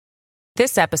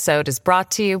This episode is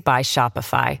brought to you by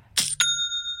Shopify.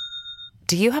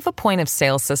 Do you have a point of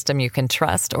sale system you can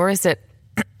trust, or is it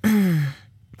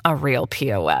a real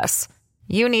POS?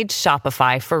 You need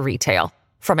Shopify for retail.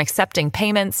 From accepting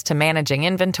payments to managing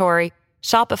inventory,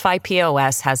 Shopify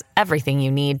POS has everything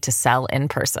you need to sell in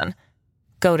person.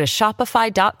 Go to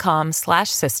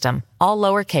shopify.com/system, all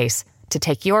lowercase, to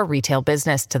take your retail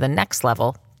business to the next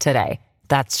level today.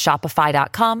 That's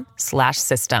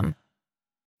shopify.com/system.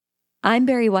 I'm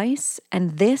Barry Weiss,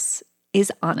 and this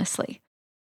is Honestly.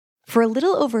 For a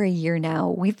little over a year now,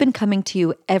 we've been coming to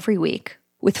you every week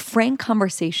with frank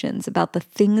conversations about the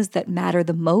things that matter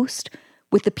the most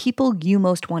with the people you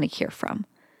most want to hear from.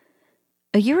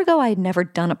 A year ago, I had never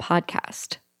done a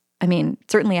podcast. I mean,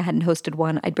 certainly I hadn't hosted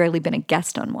one. I'd barely been a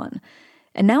guest on one.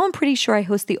 And now I'm pretty sure I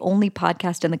host the only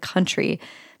podcast in the country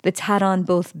that's had on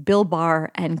both Bill Barr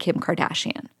and Kim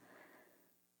Kardashian.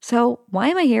 So why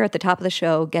am I here at the top of the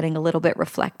show getting a little bit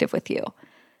reflective with you?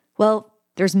 Well,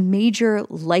 there's major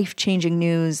life-changing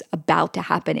news about to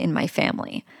happen in my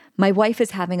family. My wife is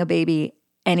having a baby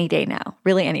any day now,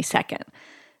 really any second.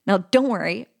 Now, don't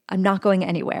worry, I'm not going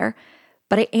anywhere,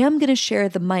 but I am going to share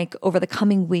the mic over the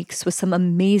coming weeks with some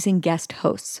amazing guest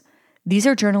hosts. These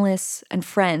are journalists and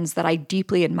friends that I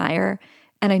deeply admire,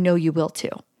 and I know you will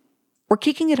too. We're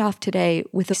kicking it off today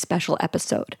with a special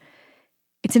episode.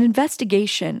 It's an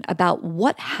investigation about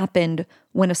what happened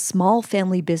when a small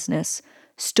family business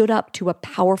stood up to a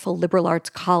powerful liberal arts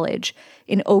college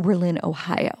in Oberlin,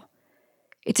 Ohio.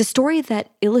 It's a story that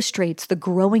illustrates the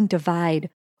growing divide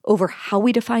over how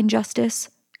we define justice,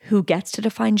 who gets to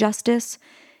define justice,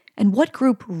 and what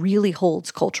group really holds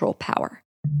cultural power.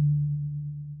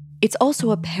 It's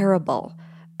also a parable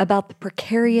about the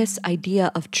precarious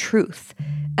idea of truth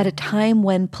at a time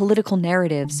when political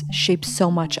narratives shape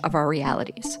so much of our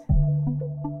realities.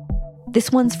 This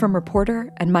one's from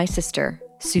reporter and my sister,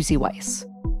 Susie Weiss.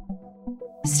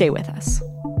 Stay with us.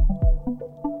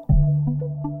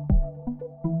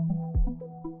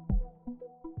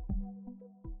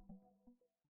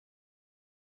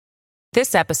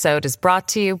 This episode is brought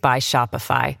to you by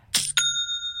Shopify.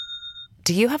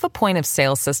 Do you have a point of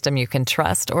sale system you can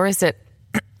trust, or is it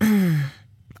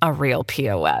a real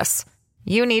POS?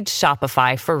 You need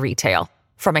Shopify for retail.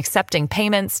 From accepting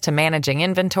payments to managing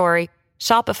inventory,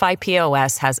 Shopify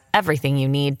POS has everything you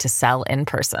need to sell in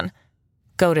person.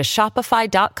 Go to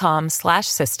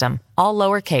shopify.com/system, all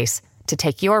lowercase, to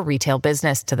take your retail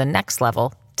business to the next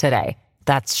level today.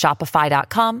 That's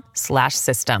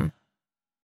shopify.com/system.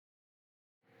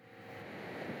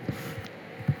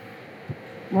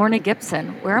 Lorna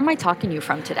Gibson, where am I talking to you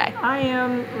from today? I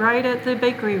am right at the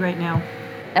bakery right now.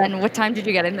 And what time did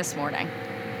you get in this morning?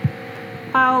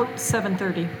 About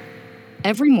 7:30.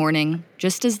 Every morning,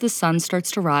 just as the sun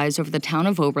starts to rise over the town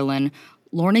of Oberlin,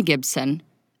 Lorna Gibson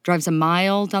drives a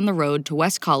mile down the road to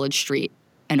West College Street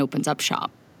and opens up shop.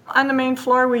 On the main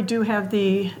floor, we do have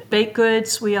the baked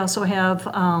goods. We also have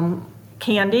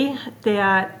candy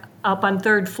that up on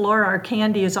third floor, our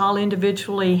candy is all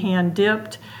individually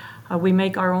hand-dipped. We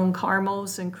make our own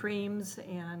caramels and creams.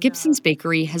 And Gibson's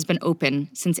Bakery has been open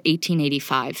since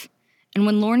 1885. And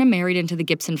when Lorna married into the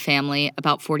Gibson family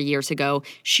about 40 years ago,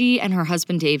 she and her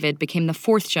husband David became the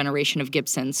fourth generation of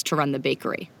Gibsons to run the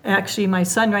bakery. Actually, my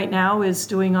son right now is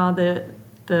doing all the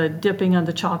dipping on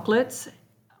the chocolates.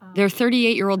 Their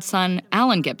 38-year-old son,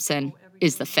 Alan Gibson,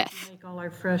 is the fifth. We make all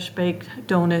our fresh baked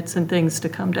donuts and things to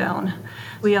come down.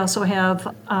 We also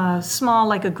have a small,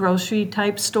 like a grocery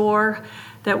type store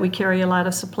that we carry a lot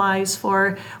of supplies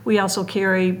for. We also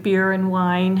carry beer and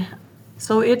wine.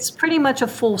 So it's pretty much a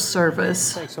full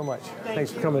service. Thanks so much.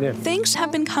 Thanks for coming in. Things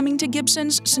have been coming to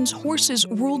Gibson's since horses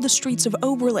ruled the streets of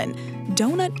Oberlin.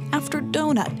 Donut after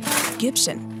donut.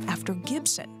 Gibson after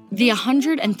Gibson. The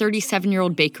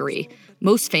 137-year-old bakery,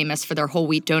 most famous for their whole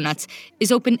wheat donuts,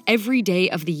 is open every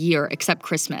day of the year except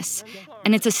Christmas.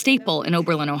 And it's a staple in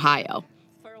Oberlin, Ohio.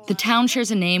 The town shares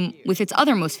a name with its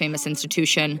other most famous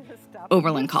institution,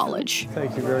 Oberlin College.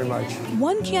 Thank you very much.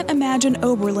 One can't imagine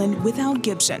Oberlin without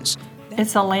Gibson's.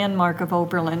 It's a landmark of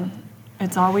Oberlin.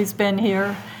 It's always been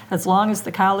here, as long as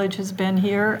the college has been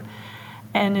here.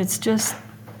 And it's just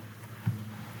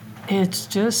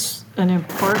an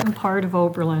important part of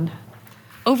Oberlin.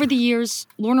 Over the years,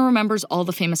 Lorna remembers all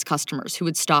the famous customers who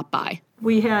would stop by.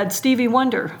 We had Stevie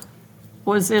Wonder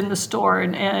was in the store,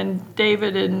 and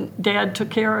David and Dad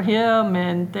took care of him,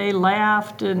 and they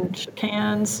laughed and shook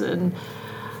hands, and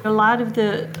a lot of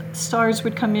the stars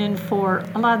would come in for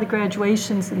a lot of the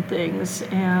graduations and things,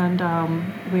 and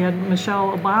we had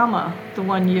Michelle Obama the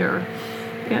one year,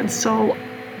 and so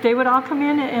they would all come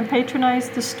in and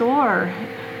patronize the store.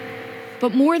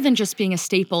 But more than just being a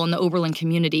staple in the Oberlin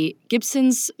community,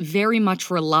 Gibsons very much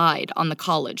relied on the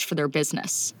college for their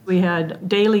business. We had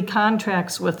daily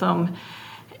contracts with them,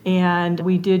 and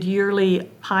we did yearly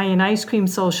pie and ice cream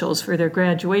socials for their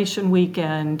graduation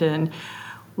weekend, and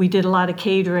we did a lot of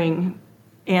catering,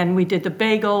 and we did the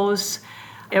bagels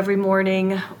every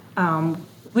morning.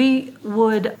 We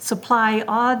would supply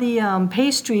all the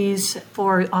pastries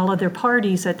for all of their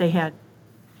parties that they had.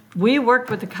 We worked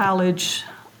with the college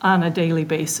on a daily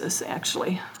basis,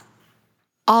 actually.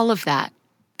 All of that,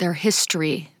 their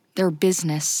history, their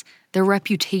business, their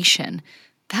reputation,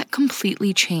 that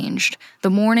completely changed the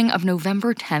morning of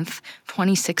November 10th,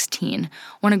 2016,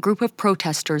 when a group of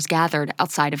protesters gathered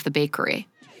outside of the bakery.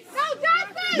 No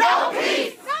justice! No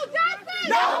peace! No justice!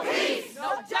 No peace!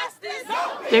 No justice!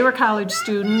 No peace! They were college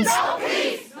students. No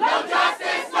peace! No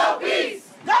justice! No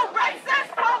peace! No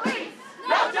racist police!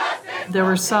 No justice! There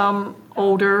were some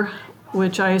older,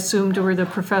 which I assumed were the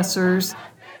professors.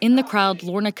 In the crowd,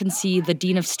 Lorna can see the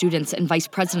dean of students and vice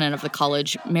president of the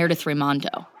college, Meredith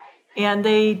Raimondo. And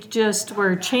they just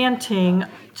were chanting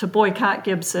to boycott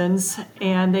Gibsons,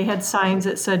 and they had signs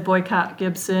that said boycott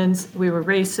Gibsons. We were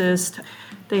racist.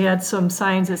 They had some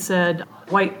signs that said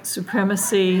white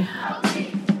supremacy.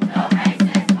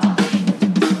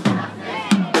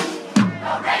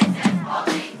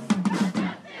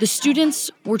 The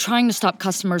students were trying to stop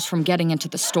customers from getting into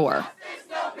the store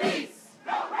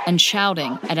and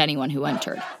shouting at anyone who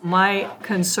entered. My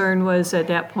concern was at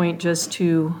that point just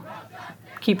to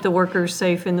keep the workers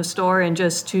safe in the store and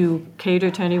just to cater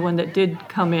to anyone that did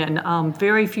come in.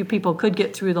 Very few people could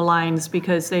get through the lines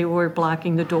because they were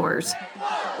blocking the doors.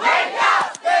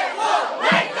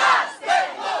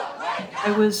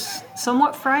 I was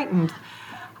somewhat frightened.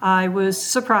 I was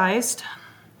surprised.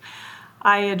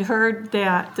 I had heard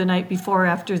that the night before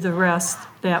after the arrest,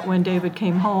 that when David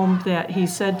came home, that he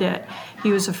said that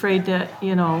he was afraid that,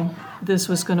 this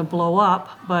was going to blow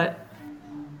up, but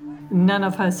none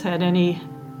of us had any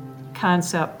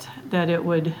concept that it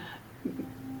would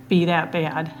be that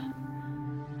bad.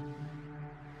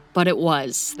 But it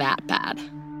was that bad.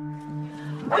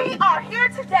 We are here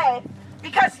today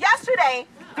because yesterday,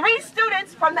 3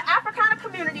 students from the Africana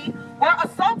community were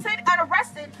assaulted and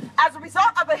arrested as a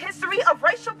result of a history of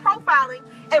racial profiling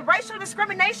and racial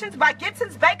discriminations by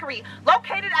Gibsons Bakery,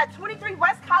 located at 23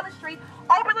 West College Street,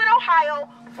 Oberlin, Ohio,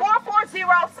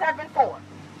 44074.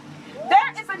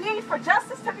 There is a need for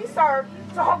justice to be served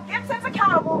to hold Gibsons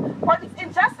accountable for these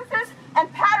injustices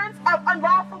and patterns of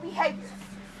unlawful behavior.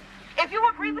 If you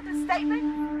agree with this statement,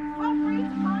 feel free to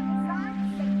sign the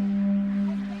statement.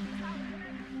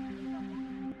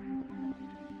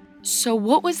 So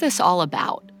what was this all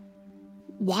about?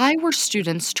 Why were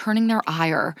students turning their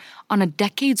ire on a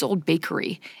decades-old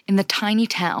bakery in the tiny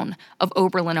town of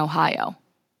Oberlin, Ohio?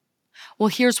 Well,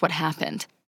 here's what happened.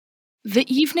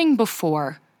 The evening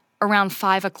before, around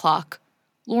 5 o'clock,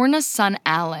 Lorna's son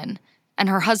Alan and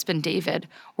her husband David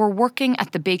were working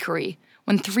at the bakery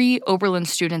when 3 Oberlin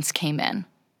students came in.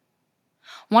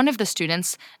 One of the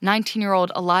students,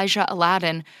 19-year-old Elijah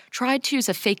Aladdin, tried to use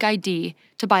a fake ID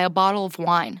to buy a bottle of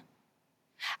wine.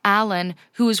 Alan,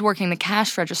 who was working the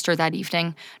cash register that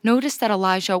evening, noticed that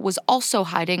Elijah was also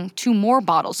hiding 2 more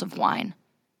bottles of wine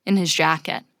in his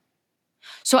jacket.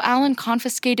 So Alan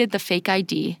confiscated the fake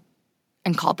ID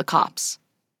and called the cops.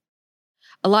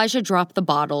 Elijah dropped the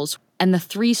bottles, and the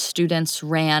 3 students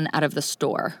ran out of the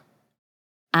store.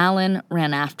 Alan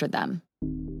ran after them.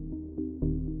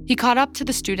 He caught up to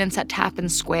the students at Tappan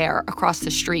Square across the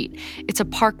street. It's a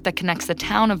park that connects the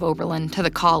town of Oberlin to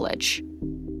the college.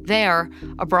 There,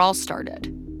 a brawl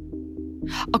started.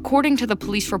 According to the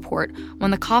police report,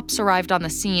 when the cops arrived on the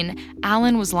scene,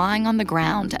 Alan was lying on the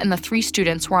ground and the 3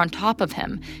 students were on top of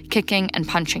him, kicking and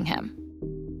punching him.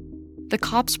 The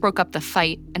cops broke up the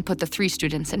fight and put the 3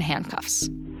 students in handcuffs.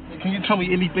 Can you tell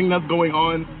me anything that's going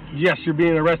on? Yes, you're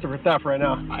being arrested for theft right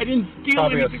now. I didn't steal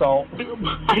Probably anything. assault.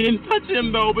 I didn't touch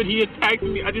him, though, but he attacked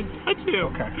me. I didn't touch him.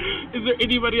 Okay. Is there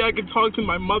anybody I can talk to?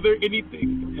 My mother?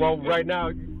 Anything? Well, right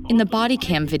now... In the body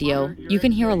cam video, you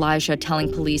can hear Elijah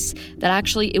telling police that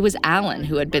actually it was Alan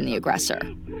who had been the aggressor.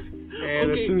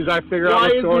 And as soon as I figure out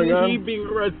what's going on... Why isn't he being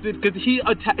arrested? Because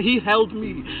he held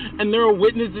me, and there are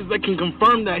witnesses that can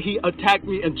confirm that he attacked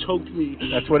me and choked me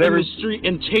That's what in the street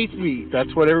and chased me.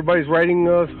 That's what everybody's writing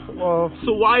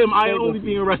So why am I only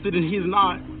being arrested and he's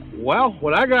not? Well,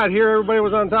 when I got here, everybody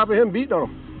was on top of him beating on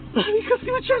him. Because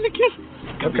he was trying to kill me.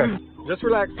 Okay, just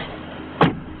relax.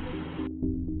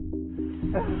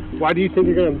 Why do you think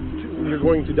you're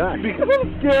going to die? Because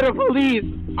I'm scared of police.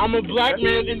 I'm a black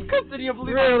man in custody of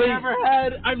police. Really?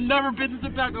 I've never been to the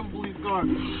back of a police car.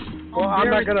 Well, I'm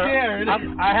not gonna. Scared.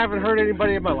 I haven't hurt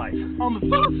anybody in my life. I'm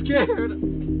so scared.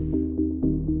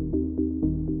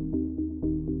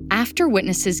 After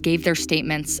witnesses gave their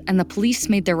statements and the police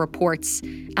made their reports,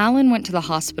 Alan went to the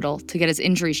hospital to get his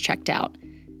injuries checked out,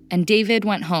 and David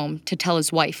went home to tell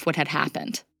his wife what had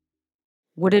happened.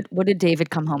 What did David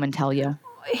come home and tell you?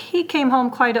 He came home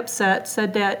quite upset,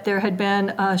 said that there had been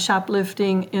a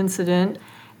shoplifting incident.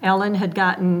 Alan had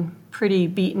gotten pretty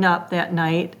beaten up that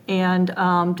night, and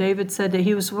David said that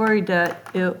he was worried that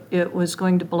it was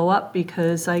going to blow up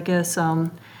because I guess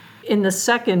in the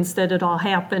seconds that it all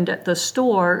happened at the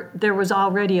store, there was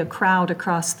already a crowd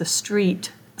across the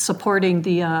street supporting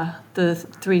the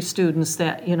three students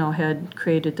that, had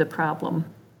created the problem.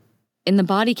 In the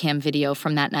body cam video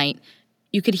from that night,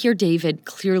 you could hear David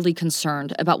clearly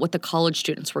concerned about what the college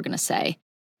students were going to say.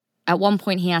 At one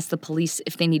point, he asked the police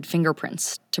if they need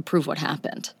fingerprints to prove what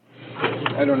happened.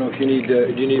 I don't know if you need,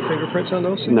 do you need fingerprints on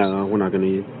those things? No, we're not going to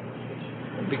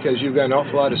need. Because you've got an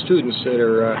awful lot of students that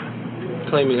are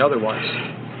claiming otherwise,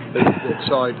 that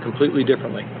saw it completely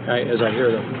differently, as I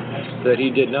hear them, that he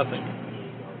did nothing.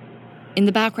 In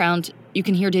the background, you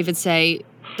can hear David say,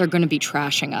 they're going to be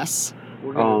trashing us.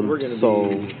 They're going to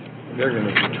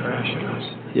be trashing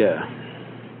us. Yeah.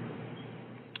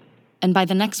 And by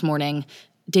the next morning,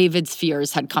 David's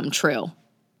fears had come true.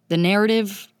 The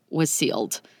narrative was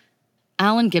sealed.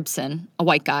 Alan Gibson, a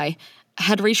white guy,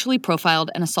 had racially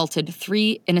profiled and assaulted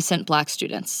 3 innocent black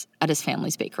students at his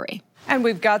family's bakery. And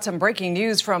we've got some breaking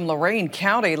news from Lorain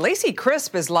County. Lacey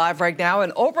Crisp is live right now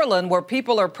in Oberlin, where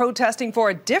people are protesting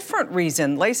for a different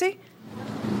reason. Lacey?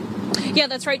 Yeah,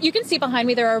 that's right. You can see behind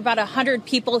me there are about 100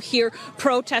 people here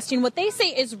protesting what they say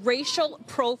is racial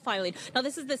profiling. Now,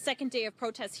 this is the second day of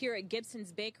protests here at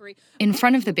Gibson's Bakery. In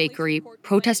front of the bakery,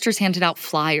 protesters handed out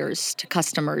flyers to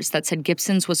customers that said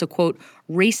Gibson's was a, quote,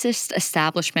 racist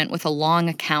establishment with a long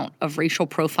account of racial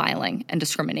profiling and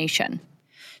discrimination.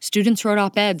 Students wrote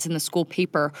op-eds in the school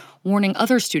paper warning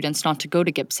other students not to go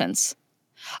to Gibson's.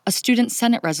 A student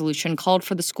Senate resolution called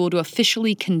for the school to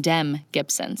officially condemn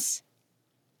Gibson's.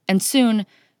 And soon,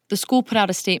 the school put out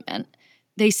a statement.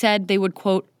 They said they would,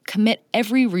 quote, commit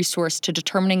every resource to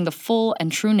determining the full and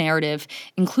true narrative,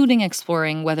 including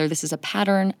exploring whether this is a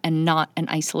pattern and not an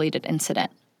isolated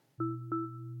incident.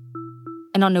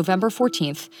 And on November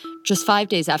 14th, just 5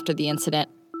 days after the incident,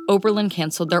 Oberlin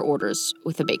canceled their orders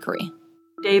with the bakery.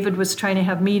 David was trying to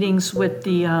have meetings with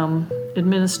the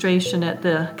administration at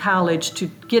the college to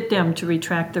get them to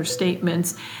retract their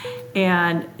statements.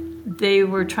 And they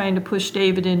were trying to push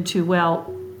David into,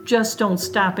 well, just don't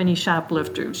stop any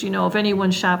shoplifters. If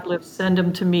anyone shoplifts, send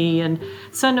them to me and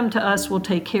send them to us, we'll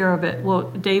take care of it.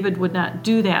 Well, David would not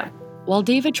do that. While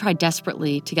David tried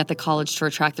desperately to get the college to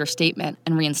retract their statement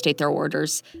and reinstate their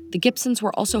orders, the Gibsons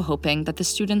were also hoping that the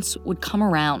students would come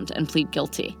around and plead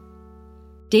guilty.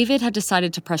 David had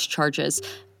decided to press charges,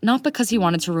 not because he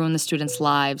wanted to ruin the students'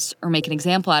 lives or make an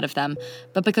example out of them,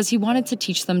 but because he wanted to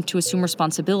teach them to assume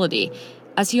responsibility,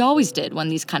 as he always did when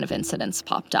these kind of incidents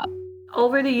popped up.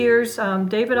 Over the years,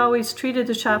 David always treated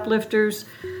the shoplifters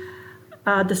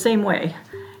the same way.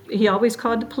 He always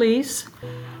called the police,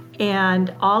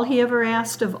 and all he ever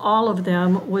asked of all of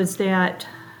them was that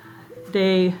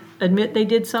they admit they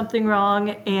did something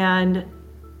wrong and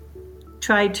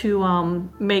try to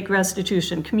make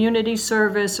restitution, community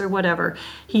service or whatever.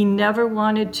 He never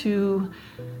wanted to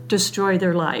destroy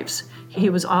their lives. He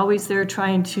was always there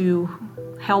trying to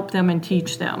help them and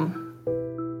teach them.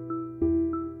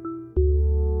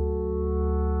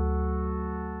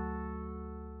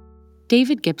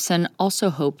 David Gibson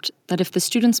also hoped that if the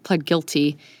students pled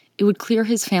guilty, it would clear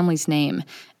his family's name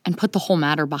and put the whole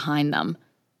matter behind them.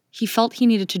 He felt he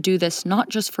needed to do this not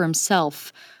just for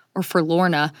himself or for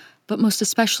Lorna, but most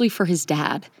especially for his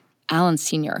dad, Alan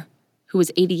Sr., who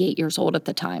was 88 years old at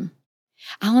the time.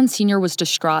 Alan Sr. was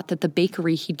distraught that the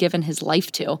bakery he'd given his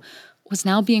life to was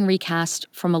now being recast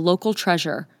from a local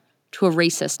treasure to a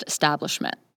racist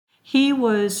establishment. He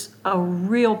was a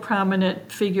real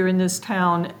prominent figure in this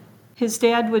town. His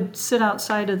dad would sit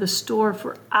outside of the store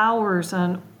for hours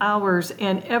on hours,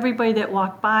 and everybody that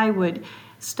walked by would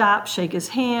stop, shake his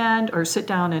hand, or sit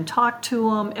down and talk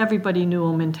to him. Everybody knew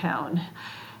him in town.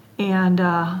 And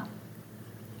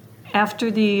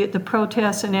after the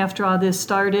protests and after all this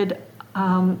started,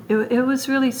 it was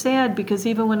really sad because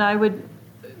even when I would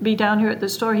be down here at the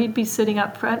store, he'd be sitting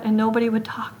up front and nobody would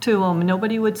talk to him.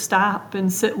 Nobody would stop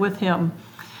and sit with him.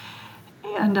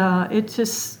 And it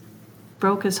just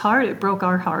broke his heart. It broke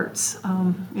our hearts.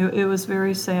 It was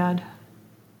very sad.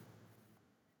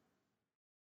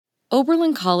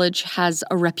 Oberlin College has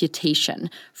a reputation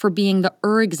for being the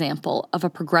example of a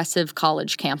progressive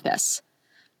college campus.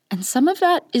 And some of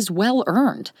that is well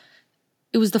earned.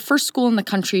 It was the first school in the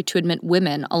country to admit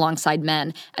women alongside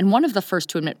men, and one of the first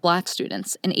to admit black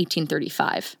students in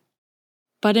 1835.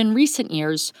 But in recent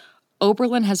years,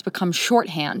 Oberlin has become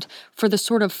shorthand for the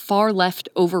sort of far-left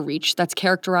overreach that's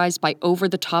characterized by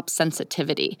over-the-top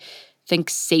sensitivity. Think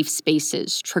safe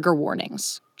spaces, trigger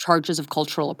warnings, charges of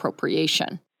cultural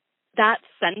appropriation. That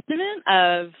sentiment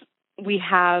of we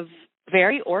have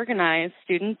very organized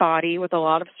student body with a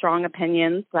lot of strong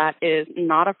opinions that is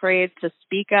not afraid to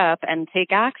speak up and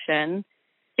take action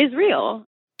is real.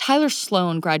 Tyler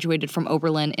Sloan graduated from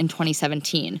Oberlin in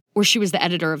 2017, where she was the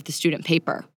editor of the student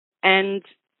paper. And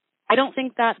I don't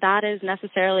think that that is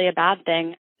necessarily a bad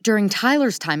thing. During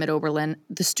Tyler's time at Oberlin,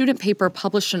 the student paper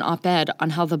published an op-ed on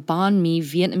how the banh mi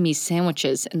Vietnamese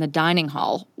sandwiches in the dining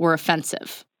hall were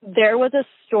offensive. There was a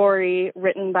story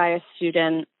written by a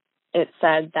student. It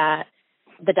said that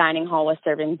the dining hall was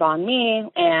serving banh mi,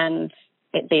 and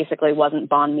it basically wasn't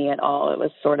banh mi at all. It was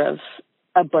sort of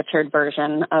a butchered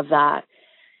version of that.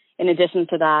 In addition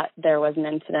to that, there was an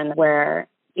incident where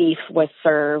beef was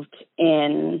served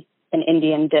in an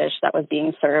Indian dish that was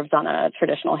being served on a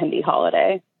traditional Hindi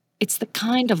holiday. It's the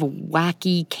kind of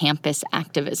wacky campus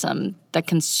activism that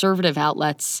conservative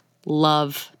outlets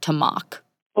love to mock.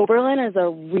 Oberlin is a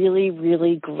really,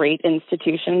 really great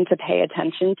institution to pay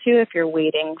attention to if you're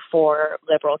waiting for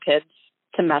liberal kids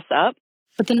to mess up.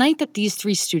 But the night that these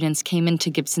three students came into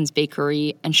Gibson's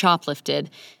bakery and shoplifted,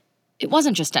 it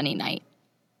wasn't just any night.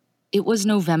 It was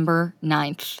November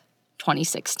 9th,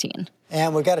 2016.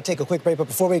 And we've got to take a quick break, but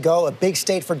before we go, a big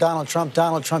state for Donald Trump.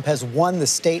 Donald Trump has won the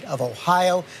state of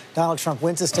Ohio. Donald Trump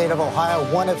wins the state of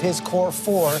Ohio, one of his core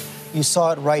four. You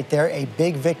saw it right there, a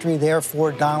big victory there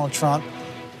for Donald Trump.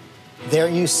 There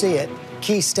you see it.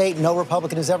 Key state, no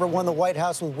Republican has ever won the White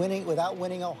House without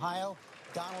winning Ohio.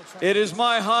 Donald Trump. It is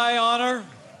my high honor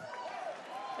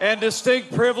and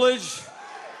distinct privilege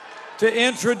to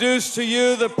introduce to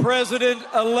you the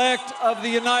President-elect of the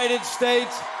United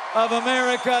States of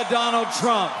America, Donald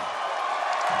Trump.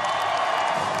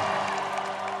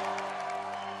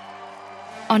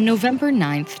 On November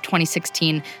 9th,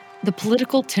 2016, the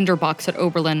political tinderbox at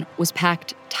Oberlin was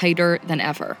packed tighter than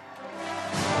ever.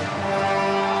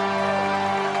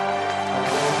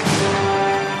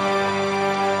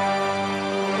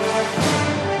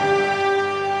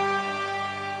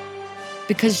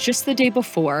 Because just the day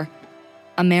before,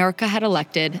 America had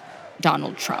elected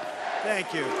Donald Trump.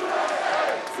 Thank you.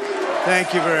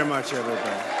 Thank you very much,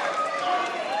 everybody.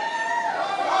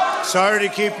 Sorry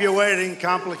to keep you waiting.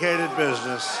 Complicated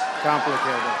business.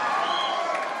 Complicated.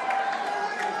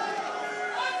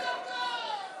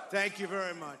 Thank you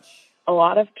very much. A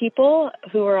lot of people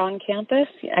who are on campus,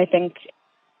 I think,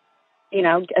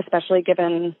 especially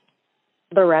given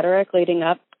the rhetoric leading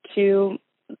up to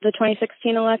the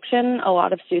 2016 election, a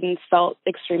lot of students felt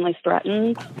extremely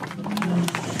threatened.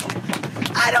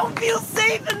 I don't feel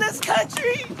safe in this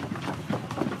country.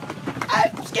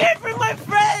 I'm scared for my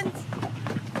friends.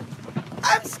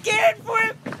 I'm scared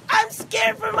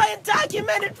for my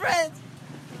undocumented friends.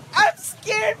 I'm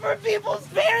scared for people's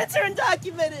parents are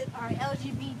undocumented. Our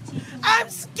LGBT. I'm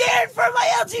scared for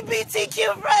my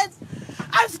LGBTQ friends.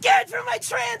 I'm scared for my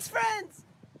trans friends.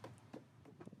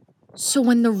 So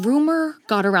when the rumor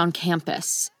got around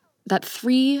campus that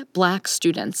 3 black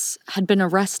students had been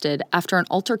arrested after an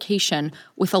altercation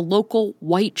with a local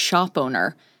white shop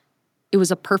owner, it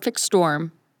was a perfect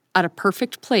storm at a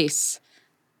perfect place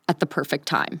at the perfect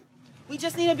time. We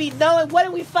just need to be knowing what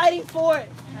are we fighting for.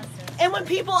 And when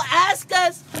people ask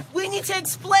us, we need to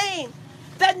explain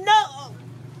that no,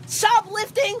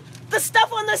 shoplifting, the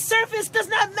stuff on the surface does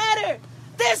not matter.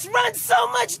 This runs so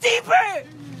much deeper.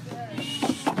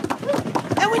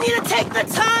 And we need to take the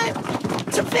time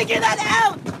to figure that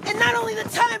out. And not only the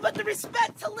time, but the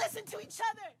respect to listen to each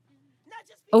other.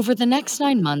 Over the next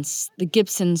 9 months, the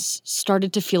Gibsons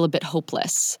started to feel a bit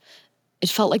hopeless. It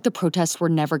felt like the protests were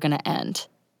never going to end.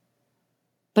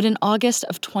 But in August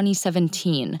of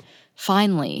 2017,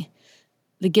 finally,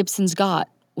 the Gibsons got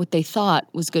what they thought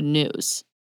was good news.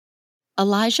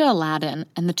 Elijah Aladdin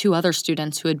and the 2 other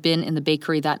students who had been in the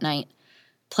bakery that night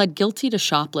pled guilty to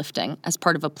shoplifting as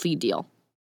part of a plea deal.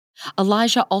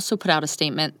 Elijah also put out a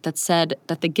statement that said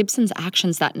that the Gibsons'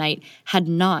 actions that night had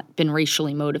not been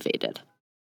racially motivated.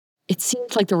 It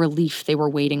seemed like the relief they were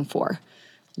waiting for.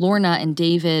 Lorna and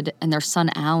David and their son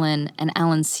Alan and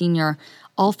Alan Sr.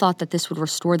 all thought that this would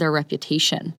restore their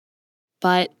reputation.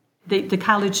 But the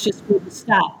college just wouldn't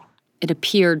stop. It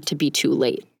appeared to be too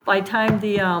late. By the time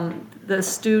the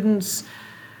students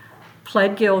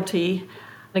pled guilty,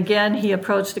 Again, he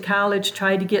approached the college,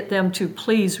 tried to get them to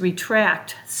please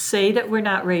retract, say that we're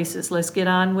not racist. Let's get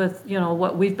on with,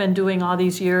 what we've been doing all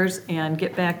these years and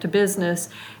get back to business.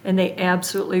 And they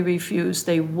absolutely refused.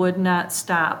 They would not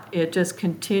stop. It just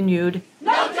continued.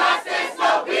 No justice,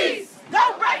 no peace.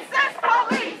 No racist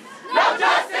police. No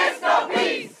justice, no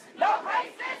peace. No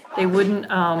racist. They wouldn't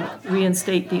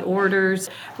reinstate the orders.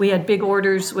 We had big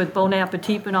orders with Bon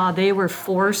Appetit and all. They were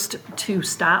forced to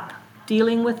stop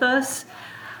dealing with us.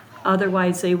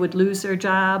 Otherwise, they would lose their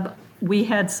job. We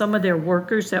had some of their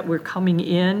workers that were coming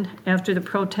in after the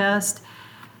protest.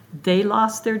 They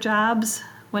lost their jobs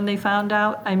when they found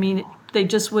out. I mean, they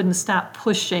just wouldn't stop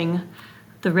pushing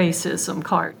the racism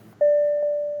cart.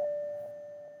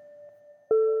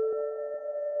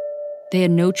 They had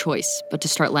no choice but to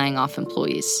start laying off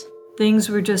employees. Things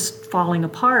were just falling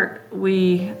apart.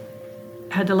 We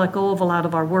had to let go of a lot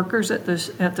of our workers at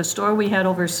the store. We had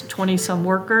over 20-some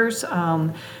workers.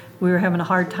 We were having a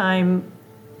hard time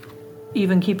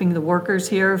even keeping the workers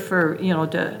here for,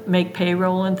 to make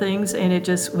payroll and things, and it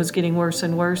just was getting worse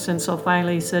and worse. And so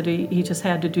finally he said he just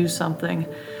had to do something.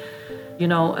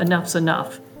 Enough's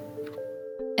enough.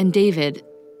 And David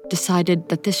decided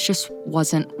that this just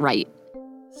wasn't right.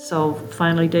 So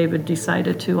finally David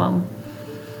decided to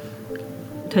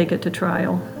take it to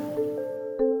trial.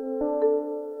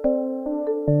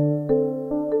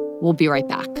 We'll be right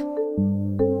back.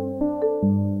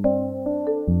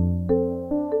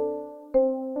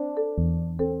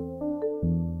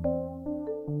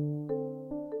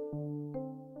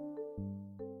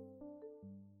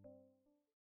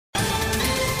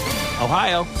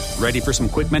 Ohio, ready for some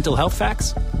quick mental health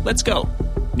facts? Let's go.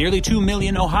 Nearly 2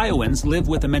 million Ohioans live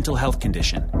with a mental health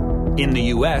condition. In the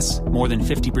U.S., more than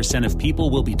 50% of people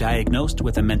will be diagnosed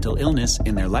with a mental illness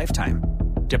in their lifetime.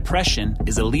 Depression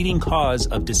is a leading cause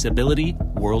of disability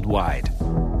worldwide.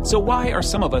 So why are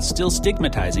some of us still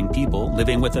stigmatizing people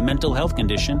living with a mental health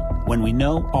condition when we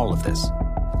know all of this?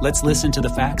 Let's listen to the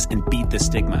facts and beat the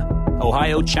stigma.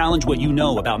 Ohio, challenge what you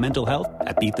know about mental health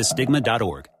at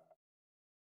beatthestigma.org.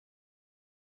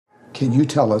 Can you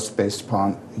tell us, based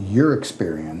upon your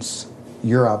experience,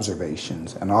 your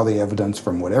observations, and all the evidence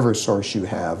from whatever source you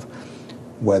have,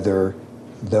 whether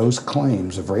those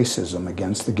claims of racism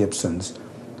against the Gibsons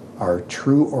are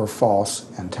true or false,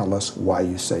 and tell us why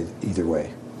you say either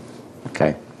way?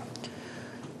 Okay.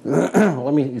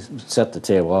 Let me set the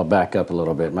table. I'll back up a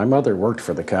little bit. My mother worked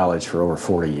for the college for over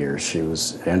 40 years. She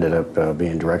ended up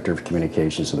being director of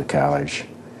communications of the college.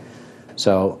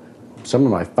 So some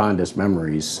of my fondest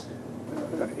memories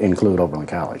include Oberlin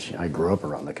College. I grew up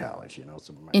around the college,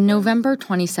 In November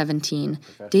 2017,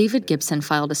 David Gibson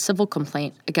filed a civil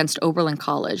complaint against Oberlin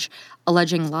College,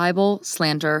 alleging libel,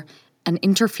 slander, and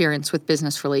interference with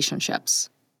business relationships.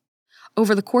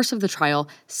 Over the course of the trial,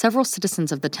 several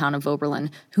citizens of the town of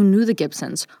Oberlin who knew the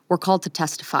Gibsons were called to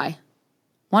testify.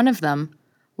 One of them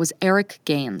was Eric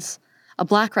Gaines, a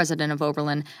Black resident of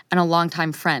Oberlin and a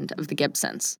longtime friend of the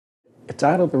Gibsons. It's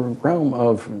out of the realm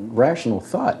of rational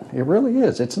thought. It really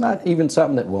is. It's not even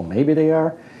something that, well, maybe they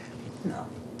are. No.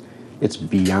 It's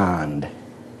beyond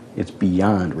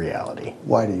reality.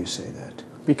 Why do you say that?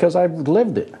 Because I've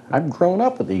lived it. I've grown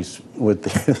up with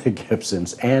the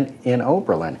Gibsons and in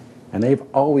Oberlin, and they've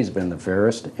always been the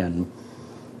fairest and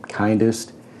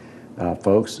kindest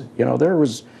folks.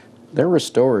 There were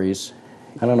stories.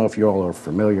 I don't know if you all are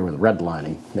familiar with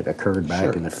redlining that occurred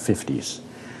back in the 50s.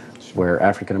 Where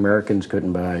African Americans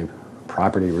couldn't buy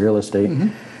property, real estate.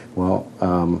 Mm-hmm.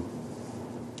 Well,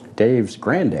 Dave's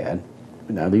granddad,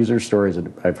 now these are stories that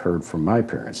I've heard from my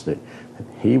parents, that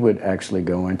he would actually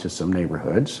go into some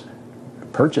neighborhoods,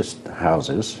 purchase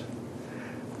houses,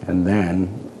 and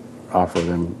then offer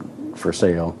them for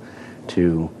sale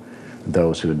to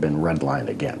those who had been redlined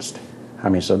against. I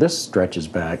mean, so this stretches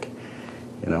back,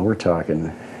 we're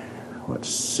talking,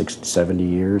 60, 70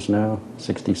 years now?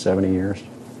 60, 70 years?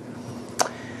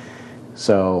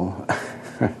 So,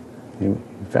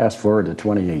 fast forward to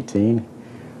 2018,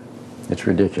 it's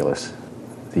ridiculous,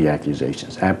 the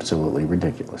accusations, absolutely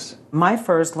ridiculous. My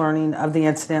first learning of the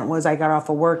incident was I got off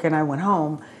of work and I went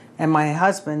home, and my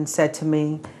husband said to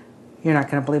me, "You're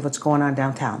not going to believe what's going on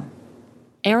downtown."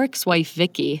 Eric's wife,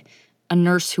 Vicky, a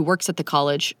nurse who works at the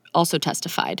college, also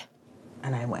testified.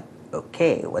 And I went,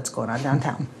 "Okay, what's going on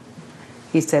downtown?"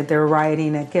 He said, "They're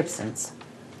rioting at Gibsons."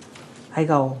 I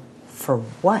go, "For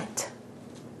what?"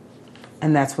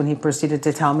 And that's when he proceeded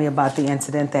to tell me about the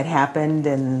incident that happened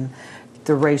and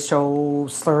the racial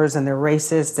slurs and they're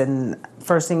racist. And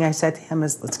first thing I said to him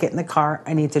is, "Let's get in the car.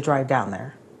 I need to drive down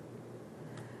there."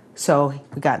 So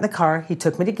we got in the car. He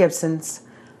took me to Gibsons.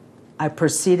 I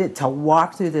proceeded to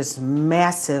walk through this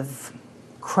massive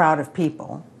crowd of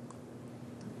people.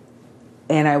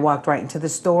 And I walked right into the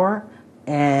store,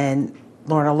 and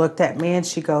Lorna looked at me and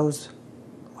she goes,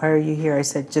 "Why are you here?" I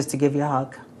said, "Just to give you a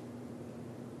hug."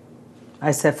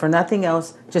 I said, "For nothing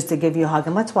else, just to give you a hug,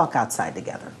 and let's walk outside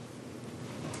together."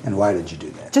 And why did you do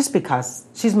that? Just because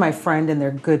she's my friend and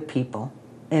they're good people.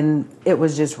 And it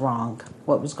was just wrong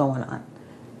what was going on.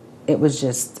 It was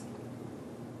just,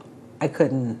 I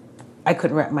couldn't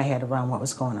wrap my head around what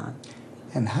was going on.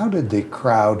 And how did the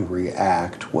crowd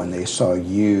react when they saw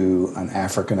you, an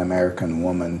African-American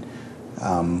woman,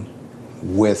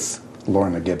 with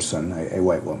Lorna Gibson, a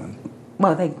white woman?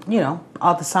 Well, they,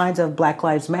 all the signs of Black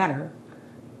Lives Matter.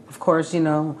 Of course,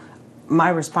 my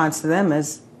response to them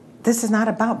is, this is not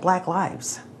about Black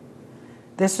lives.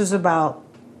 This is about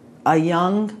a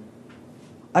young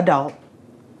adult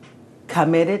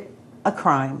committed a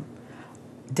crime,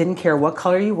 didn't care what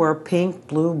color you were, pink,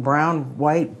 blue, brown,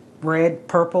 white, red,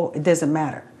 purple, it doesn't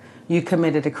matter. You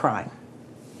committed a crime.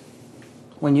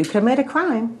 When you commit a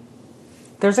crime,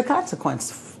 there's a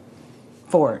consequence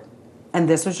for it. And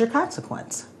this was your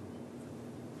consequence.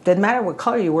 Didn't matter what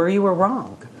color you were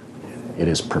wrong. It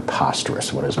is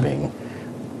preposterous what is being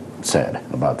said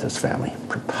about this family.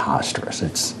 Preposterous.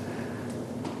 It's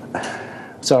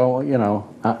so,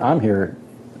 I'm here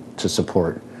to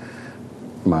support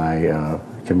my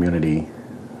community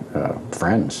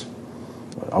friends.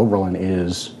 Oberlin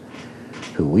is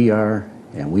who we are,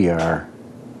 and we are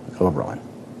Oberlin.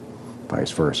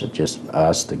 Vice versa, just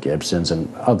us, the Gibsons,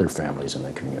 and other families in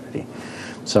the community.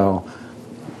 So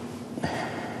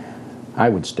I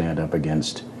would stand up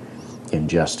against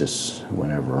injustice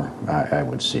whenever I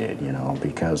would see it,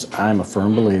 because I'm a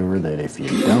firm believer that if you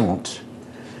don't,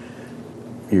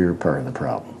 you're part of the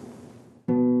problem.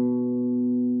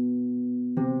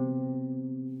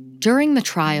 During the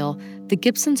trial, the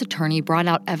Gibsons' attorney brought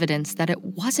out evidence that it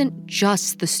wasn't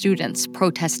just the students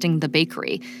protesting the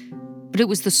bakery, but it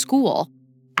was the school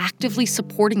actively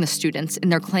supporting the students in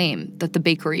their claim that the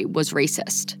bakery was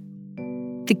racist.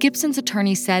 The Gibsons'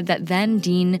 attorney said that then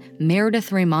Dean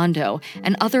Meredith Raimondo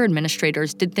and other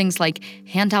administrators did things like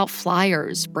hand out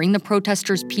flyers, bring the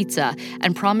protesters pizza,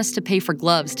 and promise to pay for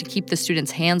gloves to keep the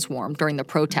students' hands warm during the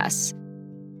protests.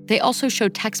 They also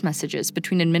showed text messages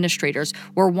between administrators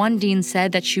where one dean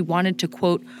said that she wanted to,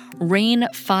 quote, rain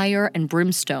fire and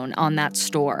brimstone on that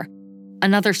store.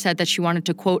 Another said that she wanted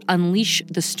to, quote, unleash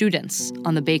the students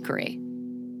on the bakery.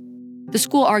 The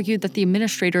school argued that the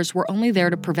administrators were only there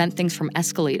to prevent things from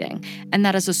escalating, and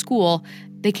that as a school,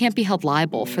 they can't be held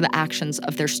liable for the actions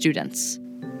of their students.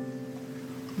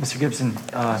 Mr. Gibson,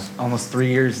 almost 3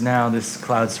 years now, this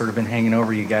cloud's sort of been hanging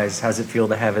over you guys. How's it feel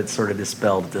to have it sort of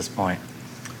dispelled at this point?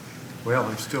 Well,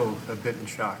 I'm still a bit in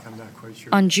shock. I'm not quite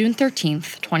sure. On June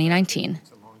 13th, 2019,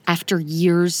 after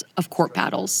years of court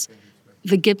battles,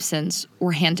 the Gibsons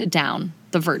were handed down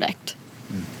the verdict.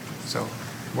 So,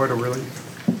 what a relief.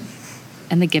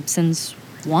 And the Gibsons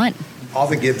won. All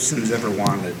the Gibsons ever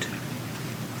wanted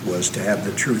was to have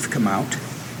the truth come out.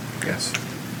 Yes.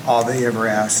 All they ever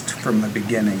asked from the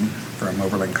beginning from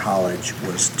Oberlin College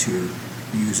was to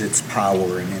use its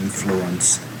power and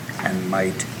influence and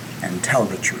might and tell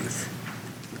the truth.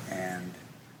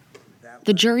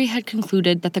 The jury had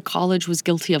concluded that the college was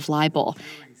guilty of libel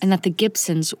and that the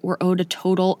Gibsons were owed a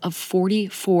total of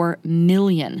 $44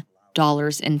 million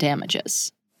in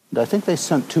damages. I think they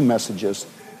sent two messages.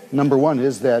 Number one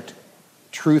is that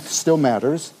truth still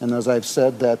matters, and as I've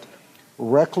said, that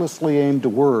recklessly aimed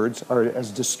words are as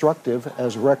destructive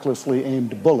as recklessly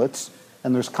aimed bullets,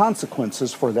 and there's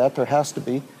consequences for that. There has to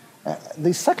be.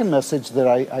 The second message that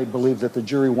I believe that the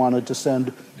jury wanted to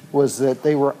send was that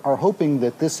they are hoping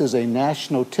that this is a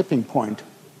national tipping point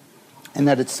and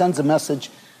that it sends a message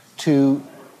to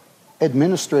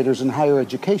administrators in higher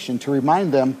education to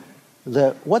remind them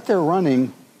that what they're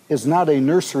running is not a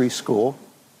nursery school,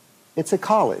 it's a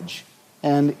college.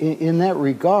 And in that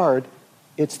regard,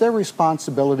 it's their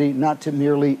responsibility not to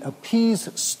merely appease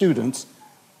students,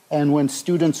 and when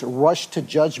students rush to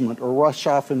judgment or rush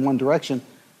off in one direction,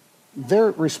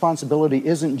 their responsibility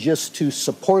isn't just to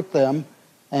support them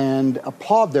and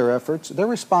applaud their efforts. Their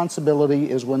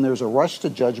responsibility is when there's a rush to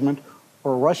judgment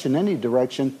or a rush in any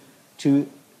direction to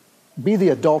be the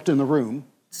adult in the room.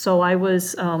 So I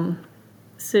was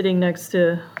sitting next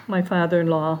to my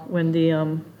father-in-law when they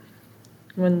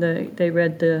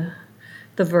read the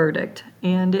verdict,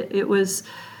 and it was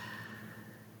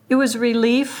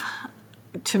relief.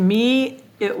 To me,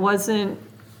 it wasn't.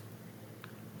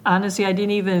 Honestly, I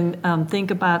didn't even think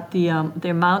about the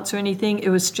amounts or anything. It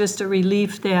was just a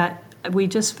relief that we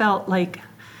just felt like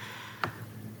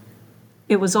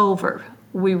it was over.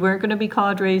 we weren't going to be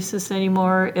called racist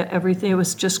anymore. Everything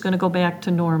was just going to go back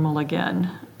to normal again.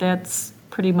 That's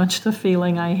pretty much the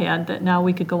feeling I had, that now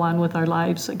we could go on with our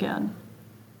lives again.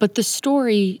 But the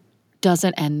story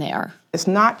doesn't end there. It's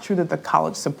not true that the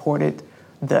college supported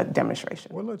the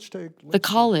demonstration. The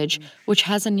college, which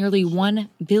has a nearly $1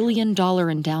 billion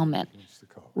endowment,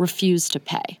 refused to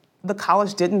pay. The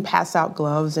college didn't pass out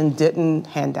gloves and didn't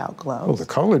hand out gloves. Well, the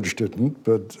college didn't,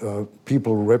 but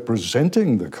people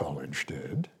representing the college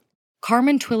did.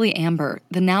 Carmen Twillie Amber,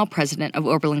 the now president of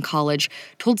Oberlin College,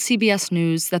 told CBS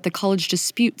News that the college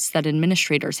disputes that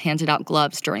administrators handed out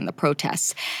gloves during the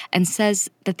protests and says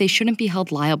that they shouldn't be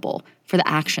held liable for the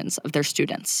actions of their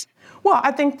students. Well,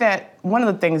 I think that one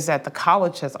of the things that the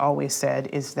college has always said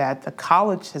is that the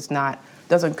college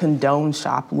doesn't condone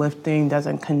shoplifting,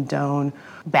 doesn't condone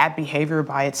bad behavior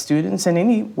by its students in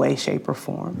any way, shape, or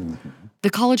form. Mm-hmm. The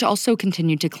college also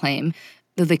continued to claim,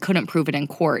 though they couldn't prove it in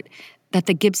court, that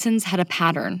the Gibsons had a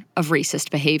pattern of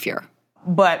racist behavior.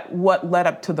 But what led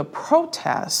up to the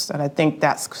protests, and I think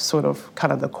that's sort of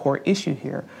kind of the core issue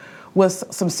here, was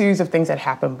some series of things that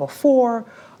happened before,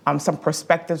 some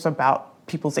perspectives about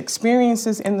people's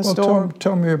experiences in the store.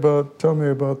 Tell me about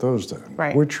those then.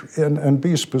 Right. And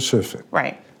be specific.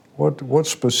 Right. What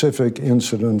specific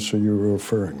incidents are you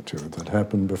referring to that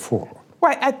happened before?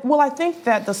 Right. I think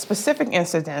that the specific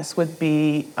incidents would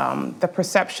be the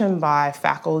perception by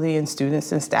faculty and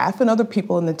students and staff and other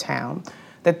people in the town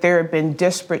that there had been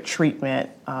disparate treatment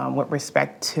with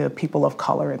respect to people of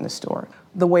color in the store.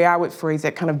 The way I would phrase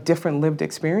it, kind of different lived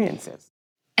experiences.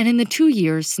 And in the 2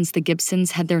 years since the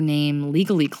Gibsons had their name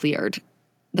legally cleared,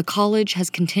 the college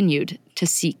has continued to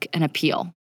seek an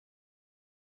appeal.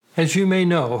 As you may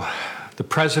know, the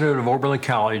president of Oberlin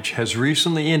College has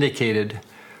recently indicated,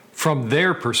 from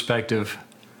their perspective,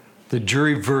 the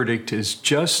jury verdict is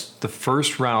just the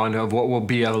first round of what will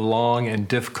be a long and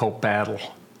difficult battle.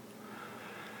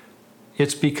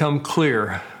 It's become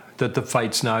clear that the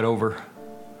fight's not over.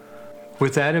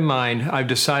 With that in mind, I've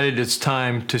decided it's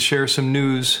time to share some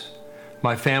news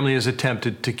my family has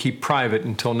attempted to keep private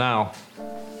until now.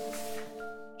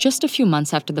 Just a few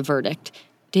months after the verdict,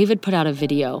 David put out a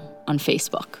video on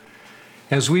Facebook.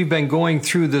 As we've been going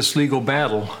through this legal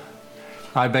battle,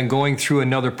 I've been going through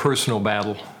another personal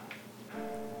battle.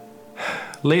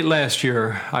 Late last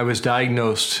year, I was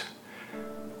diagnosed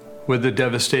with the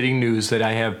devastating news that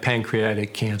I have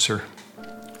pancreatic cancer.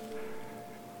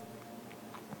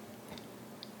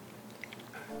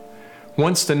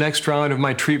 Once the next round of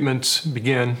my treatments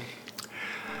begin,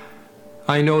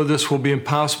 I know this will be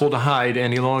impossible to hide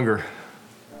any longer.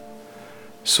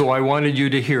 So I wanted you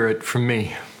to hear it from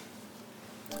me.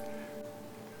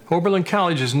 Oberlin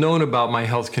College has known about my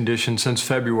health condition since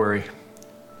February.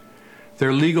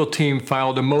 Their legal team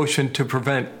filed a motion to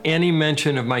prevent any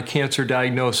mention of my cancer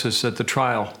diagnosis at the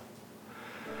trial.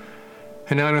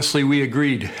 And honestly, we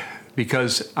agreed,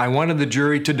 because I wanted the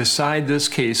jury to decide this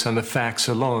case on the facts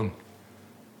alone.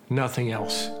 Nothing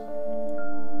else.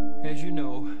 As you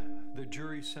know, the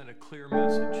jury sent a clear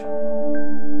message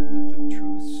that the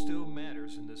truth still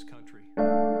matters in this country.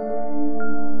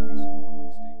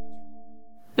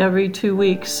 Every 2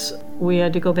 weeks, we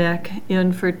had to go back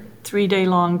in for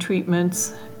 3-day-long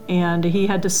treatments, and he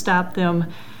had to stop them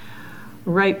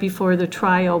right before the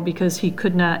trial because he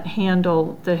could not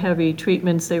handle the heavy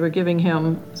treatments they were giving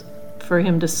him for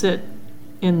him to sit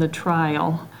in the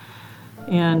trial.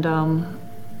 And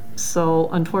so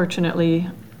unfortunately,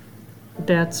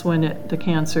 that's when the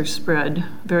cancer spread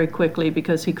very quickly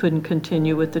because he couldn't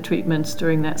continue with the treatments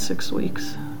during that 6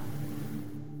 weeks.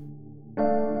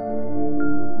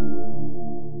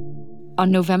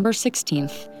 On November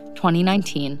 16th,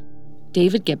 2019,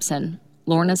 David Gibson,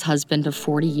 Lorna's husband of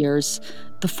 40 years,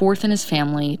 the fourth in his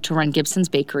family to run Gibson's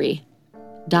Bakery,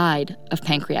 died of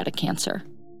pancreatic cancer.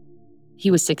 He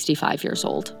was 65 years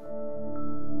old.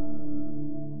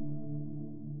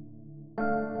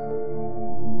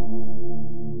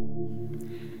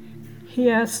 He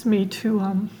asked me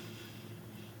to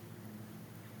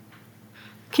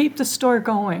keep the store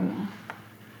going.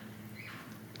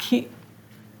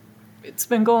 It's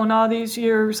been going all these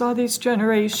years, all these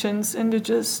generations, and to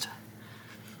just,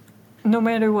 no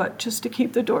matter what, just to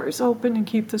keep the doors open and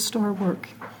keep the store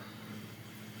working.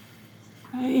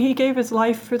 He gave his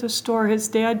life for the store. His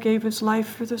dad gave his life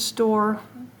for the store.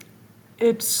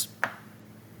 I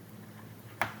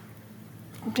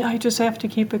just have to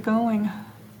keep it going.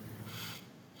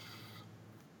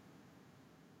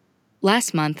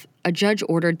 Last month, a judge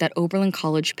ordered that Oberlin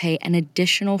College pay an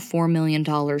additional $4 million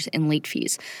in late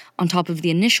fees, on top of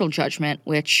the initial judgment,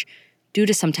 which, due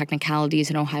to some technicalities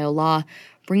in Ohio law,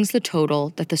 brings the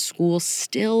total that the school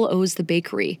still owes the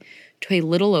bakery to a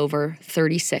little over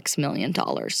 $36 million.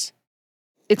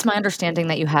 It's my understanding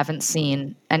that you haven't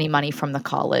seen any money from the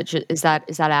college. Is that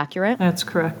accurate? That's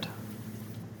correct.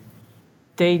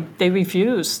 They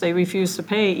refuse. They refuse to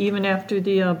pay, even after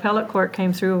the appellate court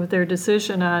came through with their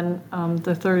decision on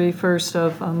the 31st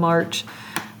of March.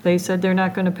 They said they're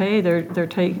not going to pay. They're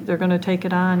going to take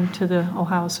it on to the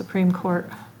Ohio Supreme Court.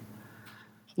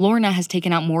 Lorna has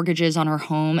taken out mortgages on her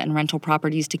home and rental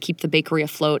properties to keep the bakery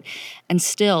afloat, and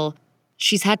still,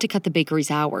 she's had to cut the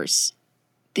bakery's hours.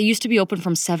 They used to be open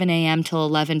from 7 a.m. till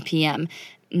 11 p.m.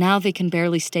 Now they can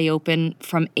barely stay open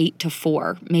from 8 to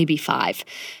 4, maybe 5.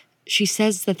 She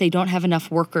says that they don't have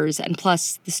enough workers, and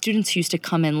plus, the students used to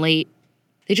come in late.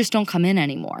 They just don't come in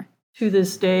anymore. To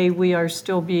this day, we are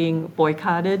still being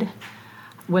boycotted.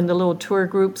 When the little tour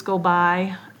groups go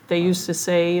by, they used to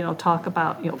say, talk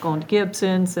about, going to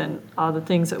Gibsons and all the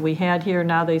things that we had here.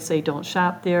 Now they say don't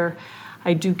shop there.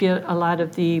 I do get a lot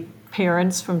of the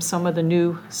parents from some of the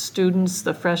new students,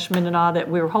 the freshmen and all, that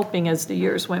we were hoping as the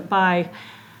years went by,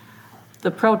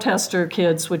 the protester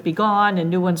kids would be gone and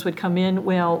new ones would come in.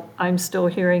 Well, I'm still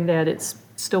hearing that it's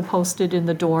still posted in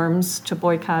the dorms to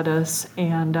boycott us,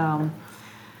 and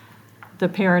the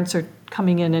parents are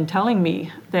coming in and telling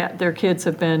me that their kids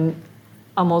have been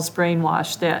almost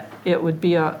brainwashed, that it would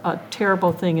be a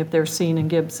terrible thing if they're seen in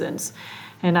Gibsons.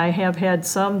 And I have had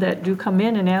some that do come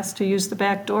in and ask to use the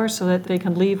back door so that they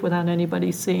can leave without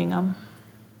anybody seeing them.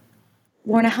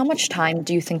 Lorna, how much time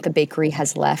do you think the bakery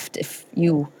has left, if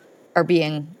you are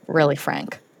being really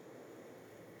frank?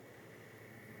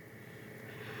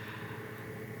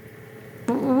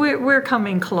 We're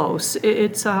coming close.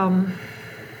 It's I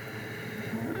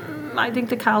think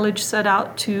the college set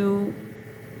out to,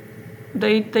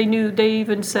 they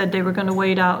even said they were going to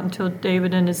wait out until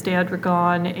David and his dad were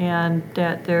gone, and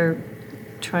that they're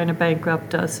trying to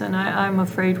bankrupt us. And I'm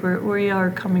afraid we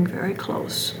are coming very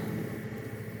close.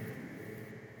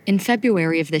 In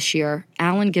February of this year,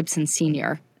 Alan Gibson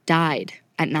Sr. died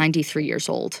at 93 years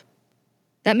old.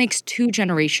 That makes 2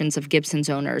 generations of Gibson's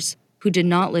owners who did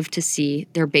not live to see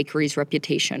their bakery's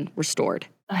reputation restored.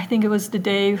 I think it was the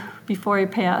day before he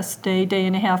passed, day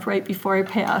and a half right before he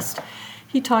passed.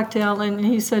 He talked to Ellen, and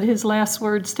he said his last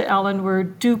words to Ellen were,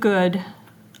 "Do good,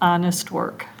 honest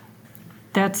work."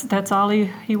 That's all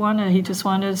he wanted. He just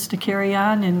wanted us to carry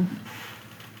on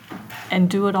and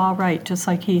do it all right, just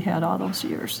like he had all those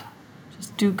years.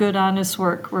 Just do good, honest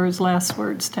work were his last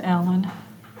words to Ellen.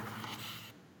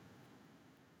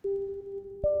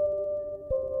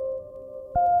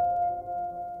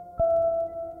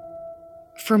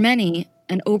 For many,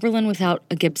 an Oberlin without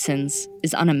a Gibsons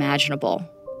is unimaginable.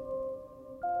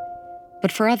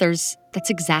 But for others, that's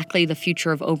exactly the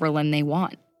future of Oberlin they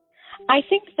want. I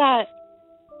think that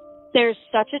there's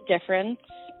such a difference,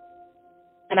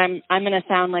 and I'm going to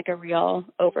sound like a real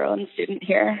Oberlin student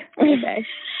here today,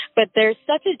 but there's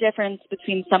such a difference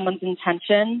between someone's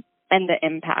intention and the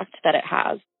impact that it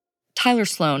has. Tyler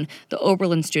Sloan, the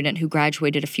Oberlin student who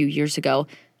graduated a few years ago,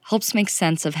 helps make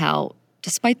sense of how,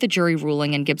 despite the jury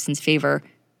ruling in Gibson's favor,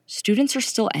 students are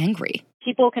still angry.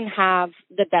 People can have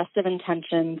the best of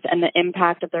intentions, and the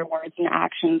impact of their words and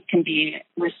actions can be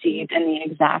received in the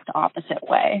exact opposite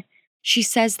way. She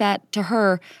says that, to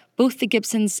her, both the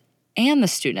Gibsons and the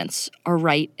students are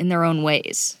right in their own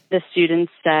ways. The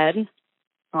students said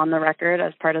on the record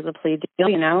as part of the plea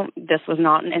deal, this was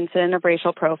not an incident of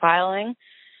racial profiling.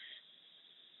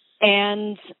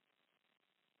 And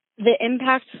the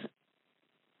impact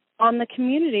on the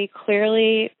community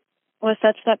clearly was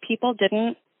such that people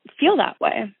didn't feel that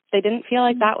way. They didn't feel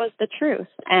like that was the truth.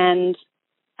 And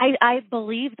I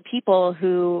believe the people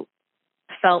who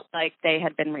felt like they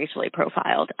had been racially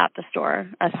profiled at the store,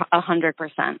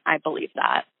 100%. I believe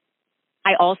that.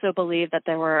 I also believe that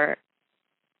there were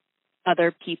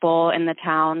other people in the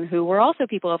town who were also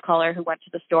people of color who went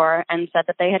to the store and said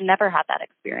that they had never had that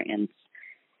experience.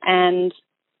 And,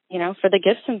 for the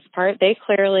Gibsons' part, they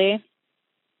clearly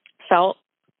felt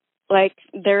like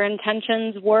their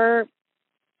intentions were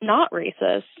not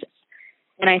racist.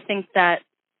 And I think that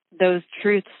those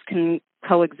truths can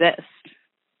coexist.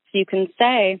 So you can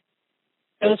say,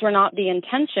 those were not the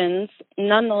intentions.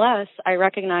 Nonetheless, I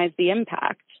recognize the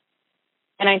impact.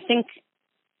 And I think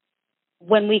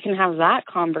when we can have that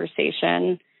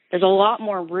conversation, there's a lot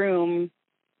more room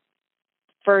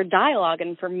for dialogue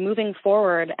and for moving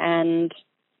forward and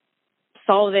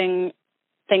solving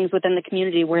things within the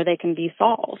community where they can be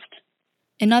solved.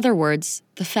 In other words,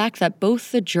 the fact that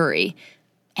both the jury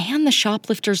and the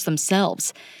shoplifters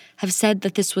themselves have said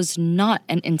that this was not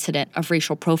an incident of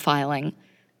racial profiling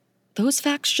those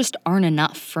facts just aren't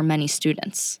enough for many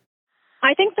students.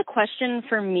 I think the question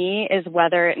for me is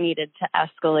whether it needed to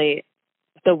escalate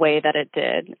the way that it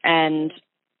did. And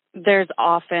there's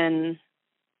often,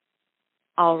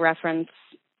 I'll reference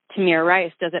Tamir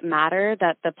Rice, does it matter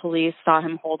that the police saw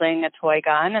him holding a toy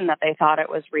gun and that they thought it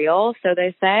was real, so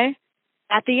they say?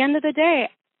 At the end of the day,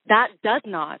 that does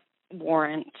not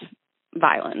warrant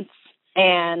violence.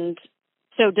 And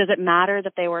so does it matter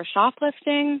that they were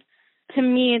shoplifting? To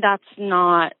me, that's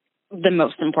not the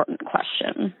most important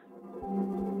question.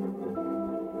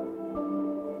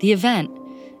 The event,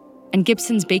 and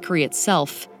Gibson's Bakery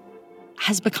itself,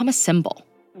 has become a symbol.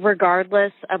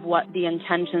 Regardless of what the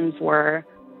intentions were,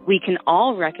 we can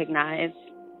all recognize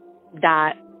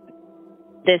that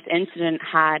this incident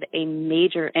had a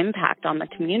major impact on the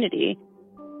community.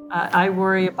 I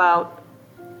worry about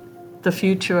the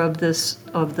future of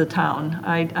the town.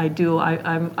 I do.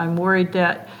 I'm worried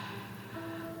that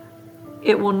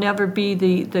it will never be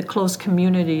the close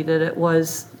community that it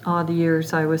was all the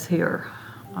years I was here.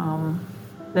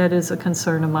 That is a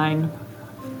concern of mine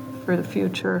for the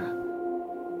future.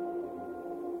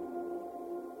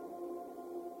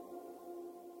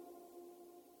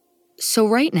 So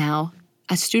right now,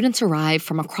 as students arrive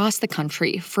from across the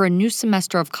country for a new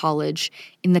semester of college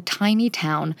in the tiny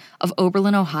town of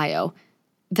Oberlin, Ohio,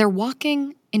 they're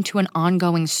walking into an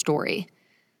ongoing story.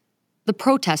 The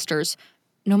protesters,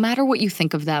 no matter what you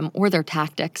think of them or their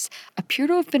tactics, appear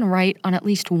to have been right on at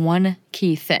least one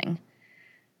key thing.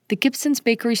 The Gibsons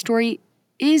Bakery story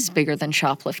is bigger than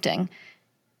shoplifting.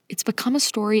 It's become a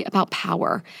story about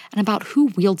power and about who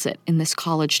wields it in this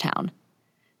college town.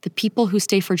 The people who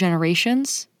stay for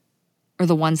generations, or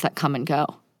the ones that come and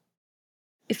go.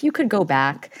 If you could go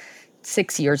back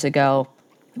 6 years ago,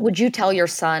 would you tell your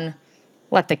son,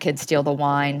 let the kids steal the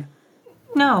wine?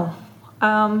 No.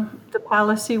 The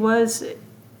policy was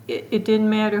it didn't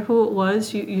matter who it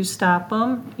was. You stop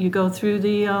them. You go through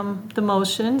the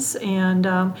motions, and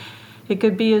it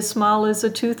could be as small as a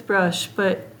toothbrush,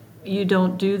 but you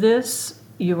don't do this.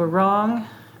 You were wrong.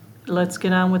 Let's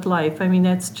get on with life. I mean,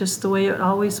 that's just the way it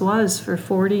always was for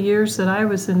 40 years that I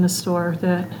was in the store,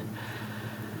 that,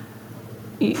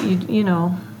 you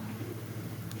know,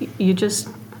 you just,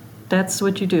 that's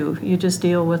what you do. You just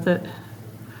deal with it.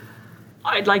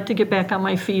 I'd like to get back on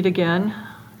my feet again.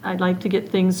 I'd like to get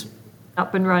things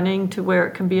up and running to where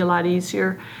it can be a lot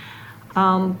easier.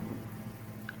 I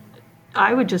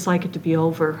would just like it to be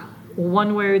over.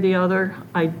 One way or the other,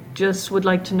 I just would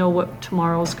like to know what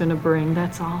tomorrow's going to bring,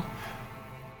 that's all.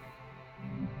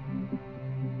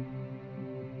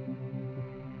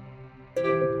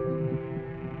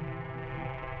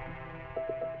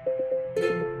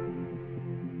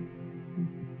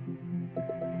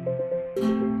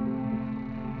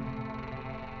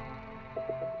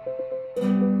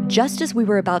 Just as we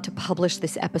were about to publish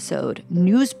this episode,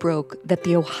 news broke that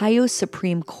the Ohio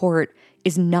Supreme Court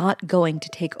is not going to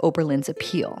take Oberlin's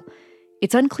appeal.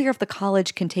 It's unclear if the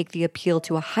college can take the appeal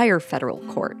to a higher federal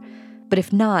court. But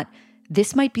if not,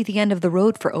 this might be the end of the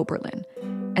road for Oberlin.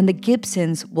 And the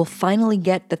Gibsons will finally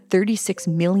get the $36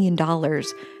 million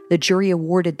the jury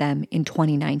awarded them in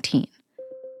 2019.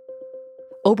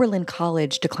 Oberlin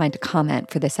College declined to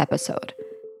comment for this episode.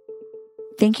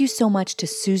 Thank you so much to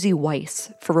Susie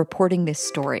Weiss for reporting this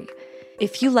story.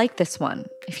 If you like this one,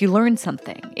 if you learned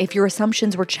something, if your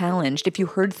assumptions were challenged, if you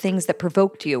heard things that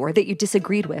provoked you or that you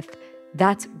disagreed with,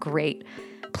 that's great.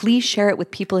 Please share it with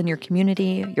people in your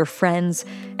community, your friends,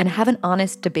 and have an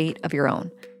honest debate of your own.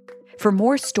 For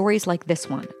more stories like this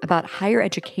one about higher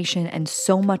education and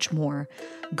so much more,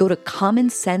 go to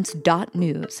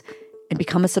commonsense.news and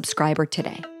become a subscriber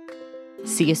today.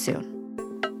 See you soon.